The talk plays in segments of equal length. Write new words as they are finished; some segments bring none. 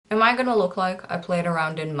I gonna look like I played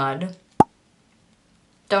around in mud?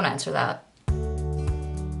 Don't answer that.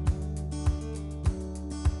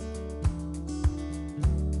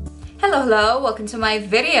 Hello, welcome to my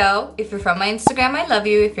video. If you're from my Instagram, I love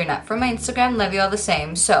you. If you're not from my Instagram, love you all the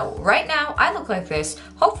same. So right now, I look like this.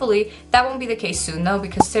 Hopefully, that won't be the case soon though,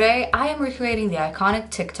 because today I am recreating the iconic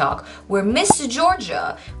TikTok where Miss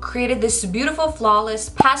Georgia created this beautiful, flawless,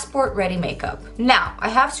 passport-ready makeup. Now, I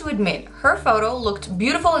have to admit, her photo looked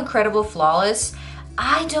beautiful, incredible, flawless.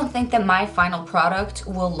 I don't think that my final product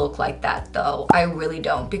will look like that though. I really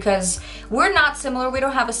don't, because we're not similar. We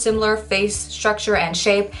don't have a similar face structure and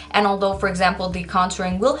shape. And although, for example, the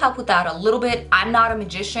contouring will help with that a little bit, I'm not a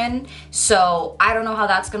magician, so I don't know how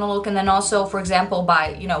that's gonna look. And then also, for example,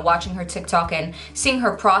 by, you know, watching her TikTok and seeing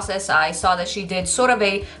her process, I saw that she did sort of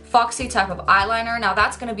a foxy type of eyeliner. Now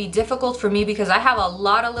that's gonna be difficult for me because I have a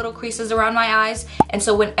lot of little creases around my eyes. And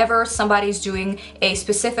so whenever somebody's doing a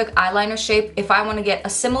specific eyeliner shape, if I wanna get a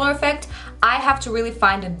similar effect, I have to really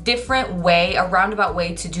find a different way, a roundabout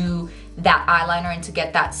way to do that eyeliner and to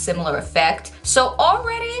get that similar effect. So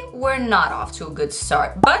already we're not off to a good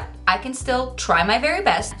start, but I can still try my very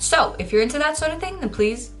best. So if you're into that sort of thing, then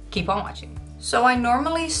please keep on watching. So I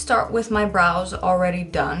normally start with my brows already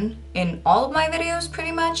done in all of my videos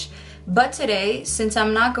pretty much, but today, since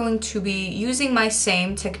I'm not going to be using my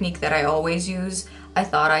same technique that I always use, I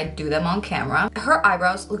thought I'd do them on camera. Her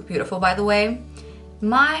eyebrows look beautiful, by the way.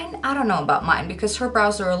 Mine, I don't know about mine because her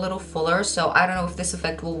brows are a little fuller, so I don't know if this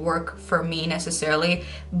effect will work for me necessarily,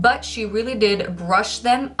 but she really did brush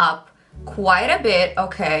them up quite a bit,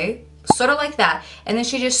 okay, sort of like that, and then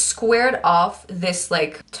she just squared off this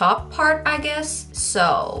like top part, I guess.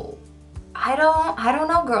 So I don't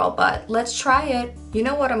know, girl, but let's try it. You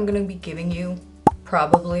know what I'm gonna be giving you,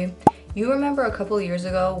 probably? You remember a couple of years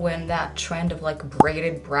ago when that trend of like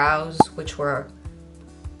braided brows, which were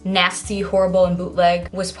nasty, horrible, and bootleg,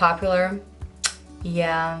 was popular?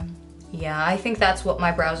 Yeah, I think that's what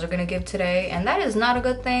my brows are gonna give today, and that is not a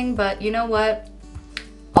good thing, but you know what?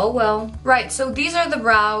 Oh well. Right, so these are the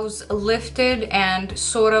brows, lifted and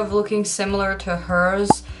sort of looking similar to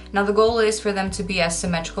hers. Now the goal is for them to be as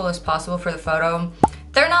symmetrical as possible for the photo.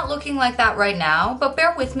 They're not looking like that right now, but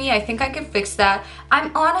bear with me, I think I can fix that.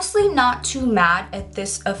 I'm honestly not too mad at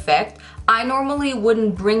this effect. I normally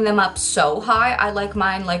wouldn't bring them up so high. I like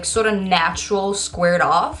mine like sort of natural, squared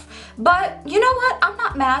off. But you know what? I'm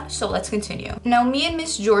not mad, so let's continue. Now, me and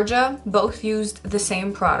Miss Georgia both used the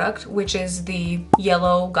same product, which is the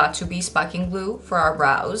yellow Got2b Spiking Glue for our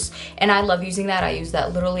brows. And I love using that. I use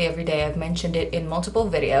that literally every day. I've mentioned it in multiple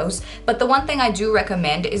videos. But the one thing I do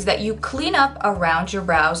recommend is that you clean up around your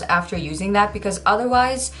brows after using that, because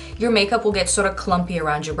otherwise your makeup will get sort of clumpy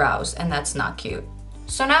around your brows, and that's not cute.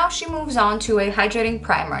 So now she moves on to a hydrating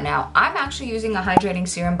primer. Now, I'm actually using a hydrating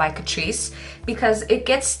serum by Catrice because it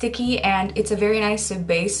gets sticky and it's a very nice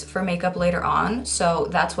base for makeup later on. So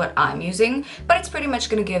that's what I'm using, but it's pretty much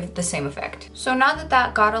gonna give the same effect. So now that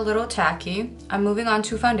that got a little tacky, I'm moving on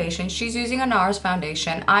to foundation. She's using a NARS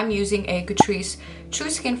foundation. I'm using a Catrice True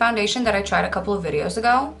Skin foundation that I tried a couple of videos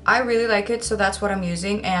ago. I really like it, so that's what I'm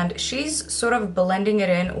using. And she's sort of blending it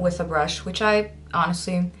in with a brush, which I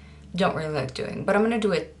honestly don't really like doing, but I'm gonna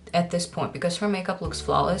do it at this point because her makeup looks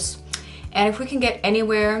flawless. And if we can get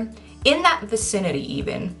anywhere in that vicinity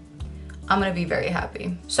even, I'm gonna be very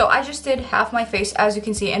happy. So I just did half my face, as you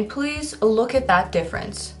can see, and please look at that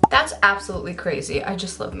difference. That's absolutely crazy. I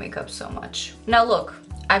just love makeup so much. Now look,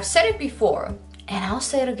 I've said it before, and I'll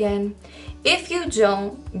say it again. If you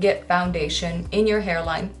don't get foundation in your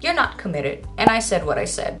hairline, you're not committed. And I said what I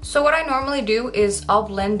said. So what I normally do is I'll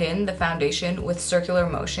blend in the foundation with circular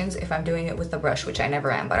motions if I'm doing it with a brush, which I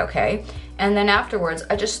never am, but okay. And then afterwards,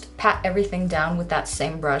 I just pat everything down with that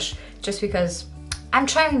same brush, just because I'm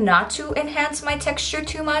trying not to enhance my texture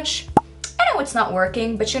too much. I know it's not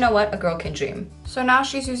working, but you know what? A girl can dream. So now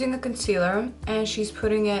she's using a concealer and she's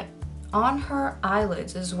putting it on her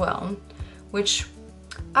eyelids as well, which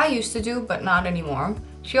I used to do, but not anymore.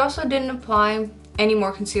 She also didn't apply any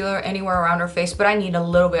more concealer anywhere around her face, but I need a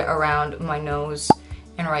little bit around my nose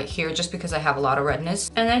and right here just because I have a lot of redness.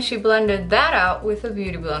 And then she blended that out with a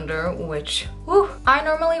beauty blender, which, whew. I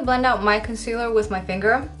normally blend out my concealer with my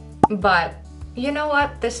finger, but you know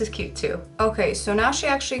what? This is cute too. Okay, so now she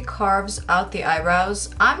actually carves out the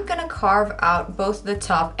eyebrows. I'm gonna carve out both the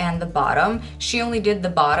top and the bottom. She only did the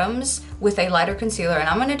bottoms with a lighter concealer, and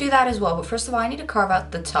I'm gonna do that as well. But first of all, I need to carve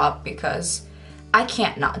out the top because I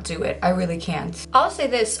can't not do it. I really can't. I'll say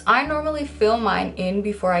this, I normally fill mine in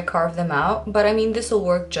before I carve them out, but I mean, this will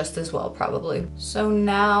work just as well probably. So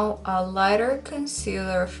now a lighter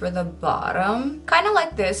concealer for the bottom, kind of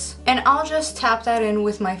like this, and I'll just tap that in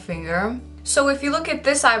with my finger. So if you look at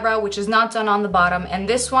this eyebrow, which is not done on the bottom, and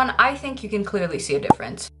this one, I think you can clearly see a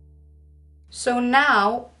difference. So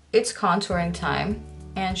now it's contouring time.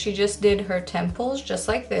 And she just did her temples just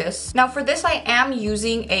like this. Now for this, I am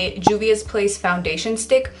using a Juvia's Place foundation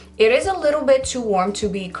stick. It is a little bit too warm to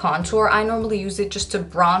be contour. I normally use it just to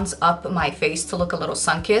bronze up my face to look a little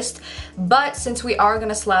sun-kissed. But since we are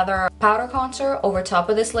gonna slather powder contour over top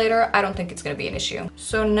of this later, I don't think it's gonna be an issue.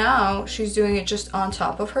 So now she's doing it just on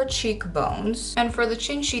top of her cheekbones. And for the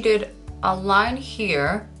chin, she did a line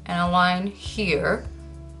here and a line here,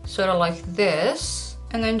 sort of like this.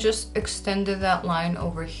 And then just extended that line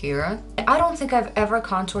over here. I don't think I've ever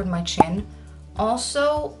contoured my chin.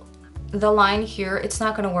 Also, the line here, it's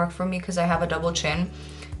not gonna work for me because I have a double chin.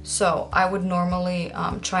 So I would normally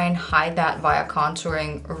try and hide that via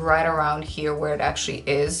contouring right around here where it actually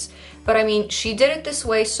is. But I mean, she did it this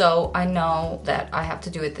way, so I know that I have to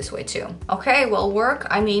do it this way too. Okay, well work,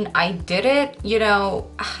 I mean, I did it, you know,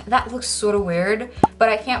 that looks sort of weird, but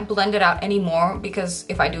I can't blend it out anymore because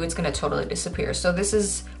if I do, it's gonna totally disappear. So this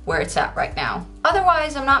is where it's at right now.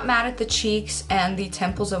 Otherwise, I'm not mad at the cheeks and the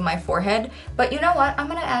temples of my forehead, but you know what? I'm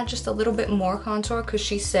gonna add just a little bit more contour because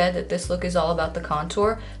she said that this look is all about the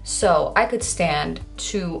contour, so I could stand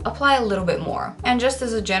to apply a little bit more. And just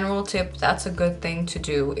as a general tip, that's a good thing to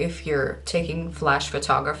do if you're taking flash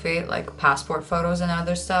photography, like passport photos and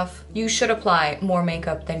other stuff. You should apply more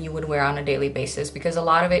makeup than you would wear on a daily basis because a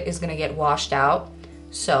lot of it is gonna get washed out.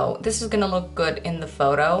 So this is gonna look good in the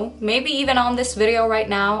photo, maybe even on this video right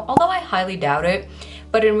now, although I highly doubt it.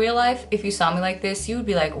 But in real life, if you saw me like this, you would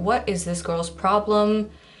be like, what is this girl's problem?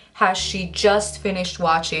 Has she just finished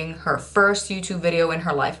watching her first YouTube video in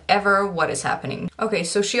her life ever? What is happening? Okay,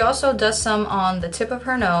 so she also does some on the tip of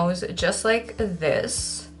her nose, just like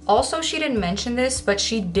this. Also, she didn't mention this, but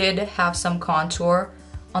she did have some contour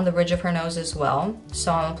on the bridge of her nose as well.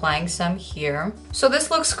 So I'm applying some here. So this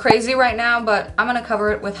looks crazy right now, but I'm gonna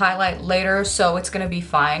cover it with highlight later, so it's gonna be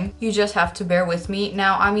fine. You just have to bear with me.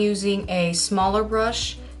 Now I'm using a smaller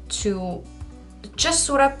brush to just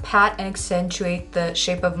sort of pat and accentuate the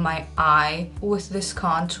shape of my eye with this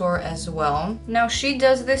contour as well. Now she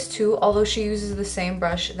does this too, although she uses the same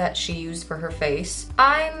brush that she used for her face.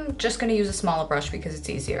 I'm just gonna use a smaller brush because it's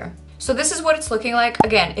easier. So this is what it's looking like.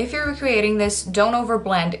 Again, if you're recreating this, don't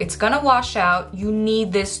overblend. It's gonna wash out. You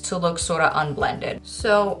need this to look sort of unblended.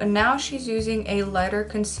 So now she's using a lighter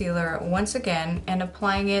concealer once again and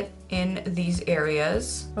applying it in these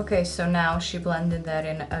areas. Okay, so now she blended that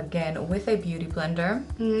in again with a beauty blender.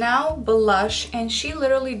 Now blush, and she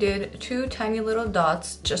literally did 2 tiny little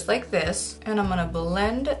dots just like this. And I'm gonna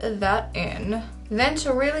blend that in. Then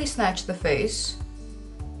to really snatch the face,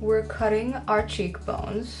 we're cutting our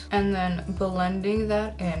cheekbones and then blending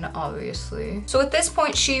that in, obviously. So at this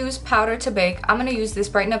point, she used powder to bake. I'm gonna use this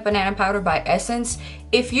Brighten Up Banana Powder by Essence.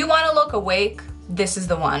 If you wanna look awake, this is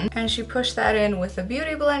the one. And she pushed that in with a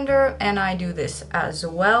beauty blender, and I do this as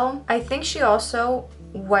well. I think she also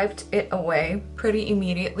wiped it away pretty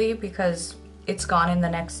immediately because it's gone in the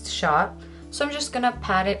next shot. So I'm just gonna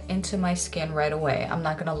pat it into my skin right away. I'm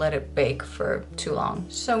not gonna let it bake for too long.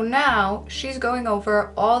 So now she's going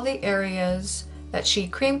over all the areas that she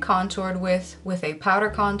cream contoured with a powder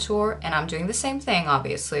contour, and I'm doing the same thing,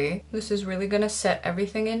 obviously. This is really gonna set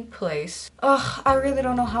everything in place. Ugh, I really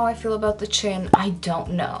don't know how I feel about the chin. I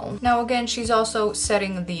don't know. Now again, she's also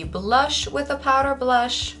setting the blush with a powder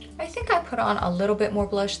blush. I think I put on a little bit more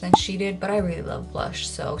blush than she did, but I really love blush,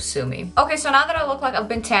 so sue me. Okay, so now that I look like I've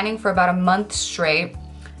been tanning for about a month straight,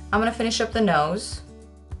 I'm gonna finish up the nose.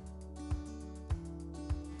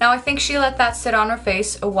 Now I think she let that sit on her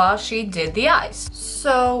face while she did the eyes.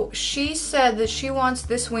 So she said that she wants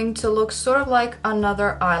this wing to look sort of like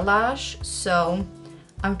another eyelash, so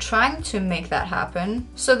I'm trying to make that happen.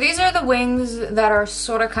 So these are the wings that are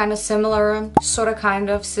sort of kind of similar, sort of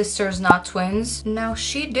kind of sisters, not twins. Now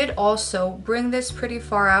she did also bring this pretty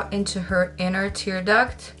far out into her inner tear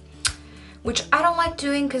duct, which I don't like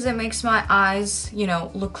doing because it makes my eyes, you know,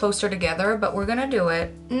 look closer together, but we're gonna do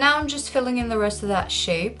it. Now I'm just filling in the rest of that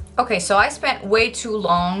shape. Okay, so I spent way too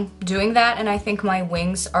long doing that, and I think my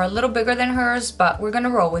wings are a little bigger than hers, but we're gonna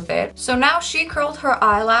roll with it. So now she curled her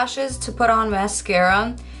eyelashes to put on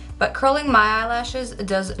mascara, but curling my eyelashes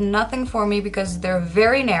does nothing for me because they're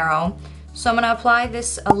very narrow. So I'm gonna apply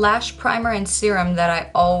this lash primer and serum that I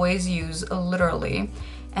always use, literally,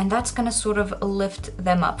 and that's gonna sort of lift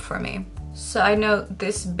them up for me. Side note,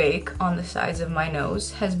 this bake on the sides of my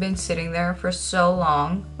nose has been sitting there for so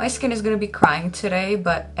long. My skin is gonna be crying today,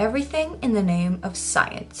 but everything in the name of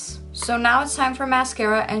science. So now it's time for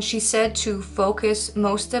mascara, and she said to focus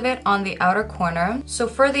most of it on the outer corner. So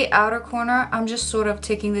for the outer corner, I'm just sort of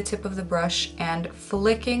taking the tip of the brush and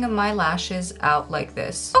flicking my lashes out like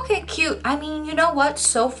this. Okay, cute. I mean, you know what?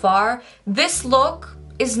 So far, this look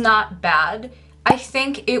is not bad. I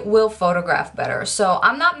think it will photograph better. So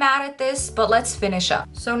I'm not mad at this, but let's finish up.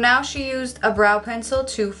 So now she used a brow pencil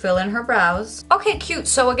to fill in her brows. Okay, cute.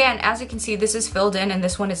 So again, as you can see, this is filled in and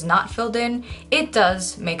this one is not filled in. It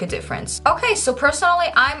does make a difference. Okay, so personally,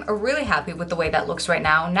 I'm really happy with the way that looks right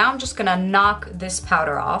now. Now I'm just gonna knock this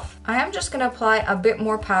powder off. I am just gonna apply a bit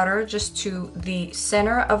more powder just to the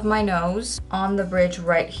center of my nose on the bridge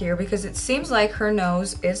right here, because it seems like her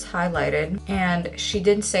nose is highlighted and she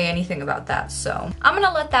didn't say anything about that. So I'm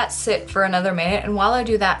gonna let that sit for another minute, and while I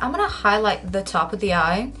do that, I'm gonna highlight the top of the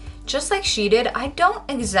eye just like she did. I don't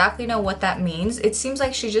exactly know what that means. It seems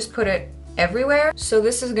like she just put it everywhere. So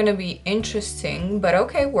this is gonna be interesting, but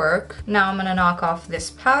okay, work. Now I'm gonna knock off this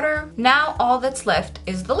powder. Now all that's left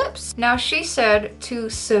is the lips. Now she said to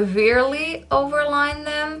severely overline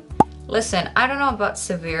them. Listen, I don't know about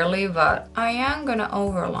severely, but I am gonna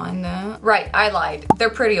overline them. Right, I lied. They're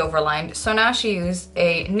pretty overlined. So now she used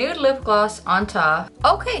a nude lip gloss on top.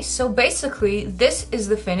 Okay, so basically this is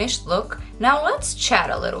the finished look. Now let's chat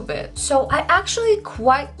a little bit. So I actually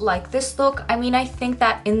quite like this look. I mean, I think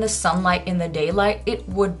that in the sunlight, in the daylight, it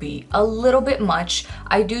would be a little bit much.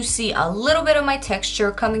 I do see a little bit of my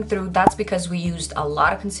texture coming through. That's because we used a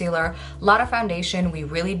lot of concealer, a lot of foundation, we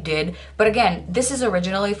really did. But again, this is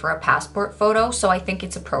originally for a passport photo, so I think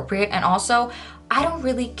it's appropriate. And also, I don't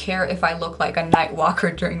really care if I look like a night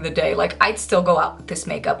walker during the day. Like, I'd still go out with this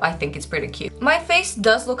makeup. I think it's pretty cute. My face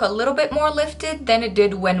does look a little bit more lifted than it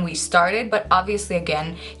did when we started, but obviously,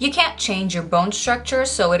 again, you can't change your bone structure,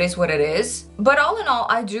 so it is what it is. But all in all,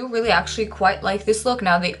 I do really actually quite like this look.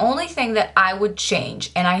 Now, the only thing that I would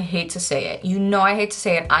change, and I hate to say it, you know I hate to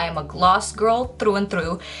say it, I am a gloss girl through and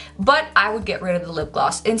through, but I would get rid of the lip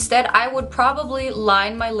gloss. Instead, I would probably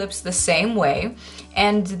line my lips the same way,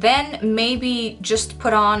 and then maybe just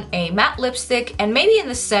put on a matte lipstick, and maybe in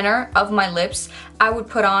the center of my lips I would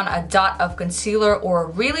put on a dot of concealer or a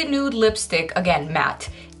really nude lipstick, again matte,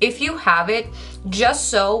 if you have it, just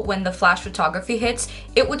so when the flash photography hits,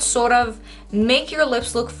 it would sort of make your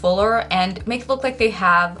lips look fuller and make it look like they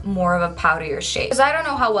have more of a powderier shade. Because I don't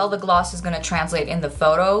know how well the gloss is going to translate in the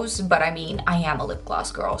photos, but I mean, I am a lip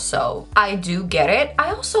gloss girl, so I do get it.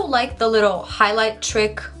 I also like the little highlight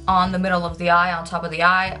trick on the middle of the eye, on top of the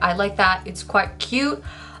eye. I like that. It's quite cute.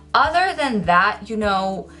 Other than that, you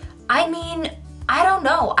know, I mean, I don't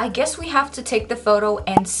know. I guess we have to take the photo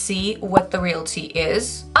and see what the real tea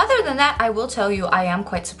is. Other than that, I will tell you I am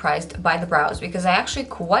quite surprised by the brows, because I actually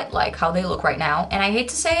quite like how they look right now. And I hate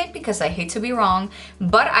to say it because I hate to be wrong,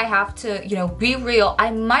 but I have to, you know, be real.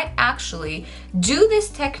 I might actually do this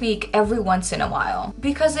technique every once in a while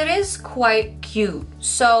because it is quite cute.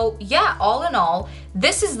 So yeah, all in all,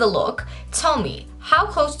 this is the look. Tell me, how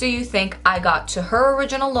close do you think I got to her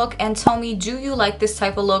original look? And tell me, do you like this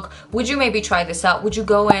type of look? Would you maybe try this out? Would you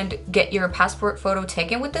go and get your passport photo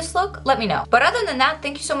taken with this look? Let me know. But other than that,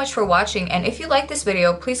 thank you so much for watching. And if you like this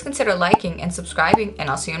video, please consider liking and subscribing, and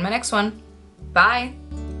I'll see you in my next one. Bye.